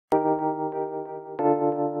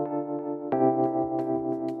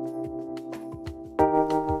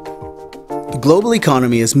global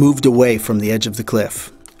economy has moved away from the edge of the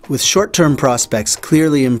cliff, with short-term prospects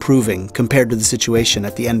clearly improving compared to the situation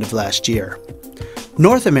at the end of last year.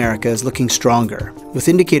 North America is looking stronger, with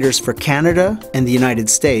indicators for Canada and the United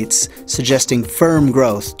States suggesting firm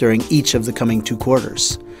growth during each of the coming 2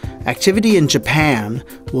 quarters. Activity in Japan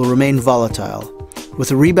will remain volatile,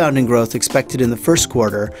 with a rebound in growth expected in the first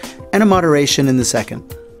quarter and a moderation in the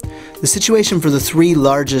second. The situation for the 3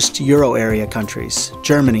 largest euro area countries,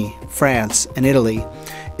 Germany, France, and Italy,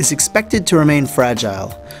 is expected to remain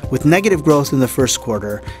fragile, with negative growth in the first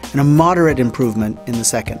quarter and a moderate improvement in the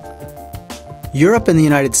second. Europe and the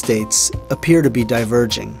United States appear to be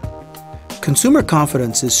diverging. Consumer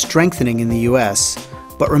confidence is strengthening in the US,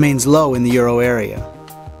 but remains low in the euro area.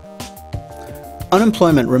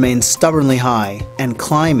 Unemployment remains stubbornly high and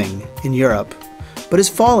climbing in Europe, but is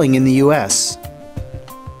falling in the US.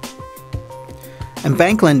 And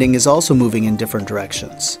bank lending is also moving in different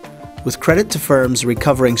directions, with credit to firms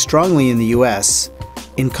recovering strongly in the US,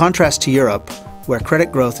 in contrast to Europe, where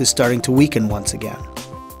credit growth is starting to weaken once again.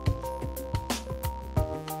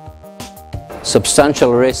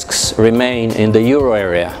 Substantial risks remain in the euro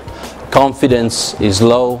area. Confidence is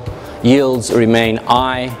low, yields remain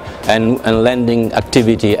high, and lending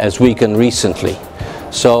activity has weakened recently.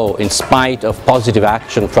 So, in spite of positive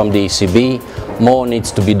action from the ECB, more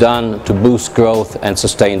needs to be done to boost growth and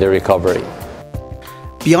sustain the recovery.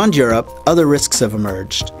 Beyond Europe, other risks have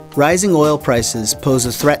emerged. Rising oil prices pose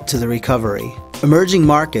a threat to the recovery. Emerging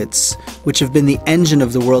markets, which have been the engine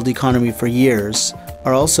of the world economy for years,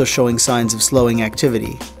 are also showing signs of slowing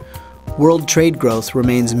activity. World trade growth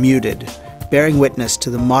remains muted, bearing witness to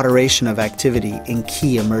the moderation of activity in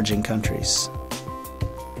key emerging countries.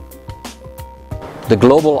 The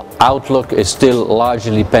global outlook is still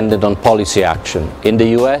largely dependent on policy action. In the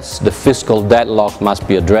US, the fiscal deadlock must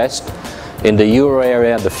be addressed. In the euro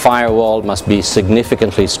area, the firewall must be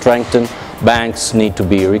significantly strengthened. Banks need to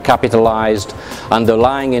be recapitalized.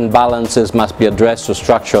 Underlying imbalances must be addressed through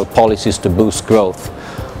structural policies to boost growth.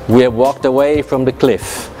 We have walked away from the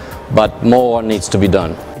cliff, but more needs to be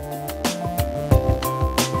done.